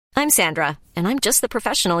I'm Sandra, and I'm just the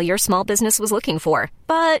professional your small business was looking for.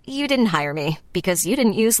 But you didn't hire me because you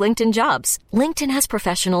didn't use LinkedIn Jobs. LinkedIn has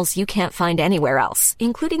professionals you can't find anywhere else,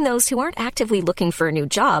 including those who aren't actively looking for a new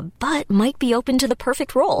job, but might be open to the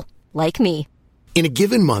perfect role, like me. In a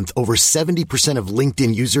given month, over 70% of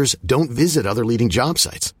LinkedIn users don't visit other leading job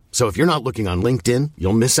sites. So if you're not looking on LinkedIn,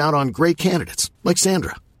 you'll miss out on great candidates like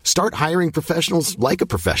Sandra. Start hiring professionals like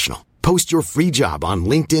a professional. Post your free job on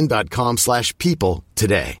linkedin.com/people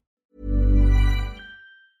today.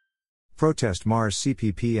 Protest Mars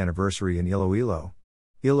CPP anniversary in Iloilo.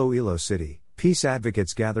 Iloilo City. Peace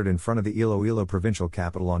advocates gathered in front of the Iloilo provincial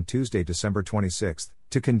capital on Tuesday, December 26,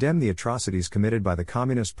 to condemn the atrocities committed by the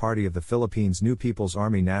Communist Party of the Philippines' New People's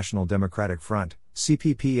Army National Democratic Front,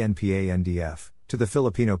 CPP-NPA-NDF, to the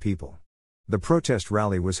Filipino people. The protest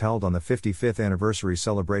rally was held on the 55th anniversary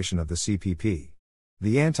celebration of the CPP.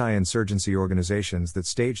 The anti-insurgency organizations that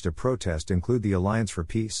staged a protest include the Alliance for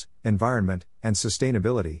Peace, Environment, and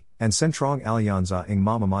Sustainability, and Sentrong Alianza ng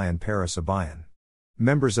Mamamayan para sa Bayan.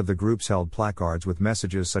 Members of the groups held placards with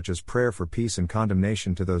messages such as prayer for peace and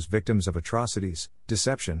condemnation to those victims of atrocities,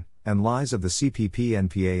 deception, and lies of the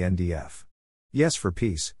CPP-NPA-NDF. Yes for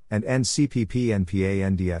peace, and end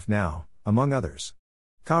CPP-NPA-NDF now, among others.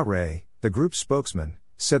 Ka Ray, the group's spokesman,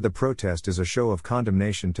 said the protest is a show of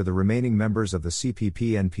condemnation to the remaining members of the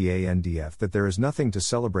CPP-NPA-NDF that there is nothing to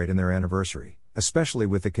celebrate in their anniversary, especially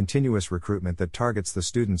with the continuous recruitment that targets the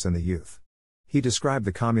students and the youth. He described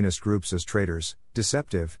the communist groups as traitors,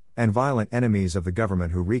 deceptive, and violent enemies of the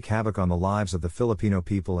government who wreak havoc on the lives of the Filipino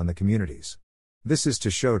people and the communities. This is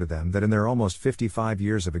to show to them that in their almost 55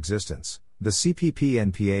 years of existence, the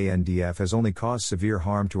CPP-NPA-NDF has only caused severe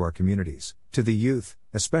harm to our communities, to the youth,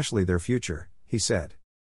 especially their future, he said.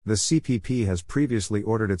 The CPP has previously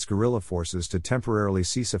ordered its guerrilla forces to temporarily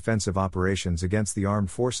cease offensive operations against the armed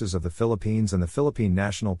forces of the Philippines and the Philippine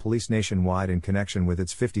National Police nationwide in connection with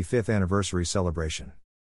its 55th anniversary celebration.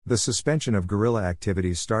 The suspension of guerrilla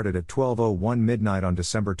activities started at 12:01 midnight on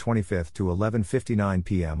December 25 to 11:59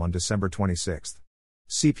 p.m. on December 26.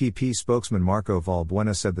 CPP spokesman Marco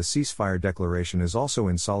Valbuena said the ceasefire declaration is also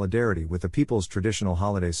in solidarity with the people's traditional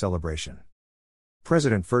holiday celebration.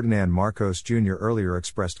 President Ferdinand Marcos Jr. earlier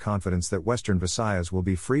expressed confidence that Western Visayas will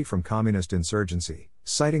be free from communist insurgency,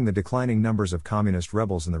 citing the declining numbers of communist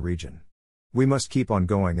rebels in the region. We must keep on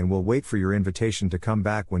going and we'll wait for your invitation to come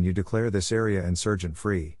back when you declare this area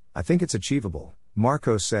insurgent-free. I think it's achievable,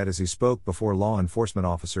 Marcos said as he spoke before law enforcement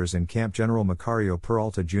officers in Camp General Macario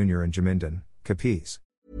Peralta Jr. in Jamindan, Capiz.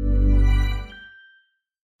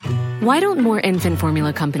 Why don't more infant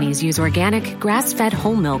formula companies use organic, grass-fed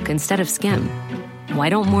whole milk instead of skim? Why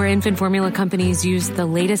don't more infant formula companies use the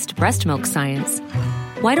latest breast milk science?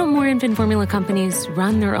 Why don't more infant formula companies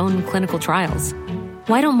run their own clinical trials?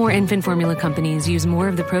 Why don't more infant formula companies use more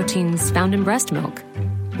of the proteins found in breast milk?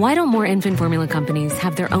 Why don't more infant formula companies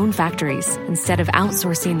have their own factories instead of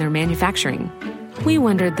outsourcing their manufacturing? We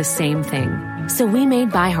wondered the same thing. So we made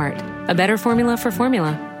ByHeart, a better formula for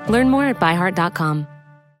formula. Learn more at byheart.com.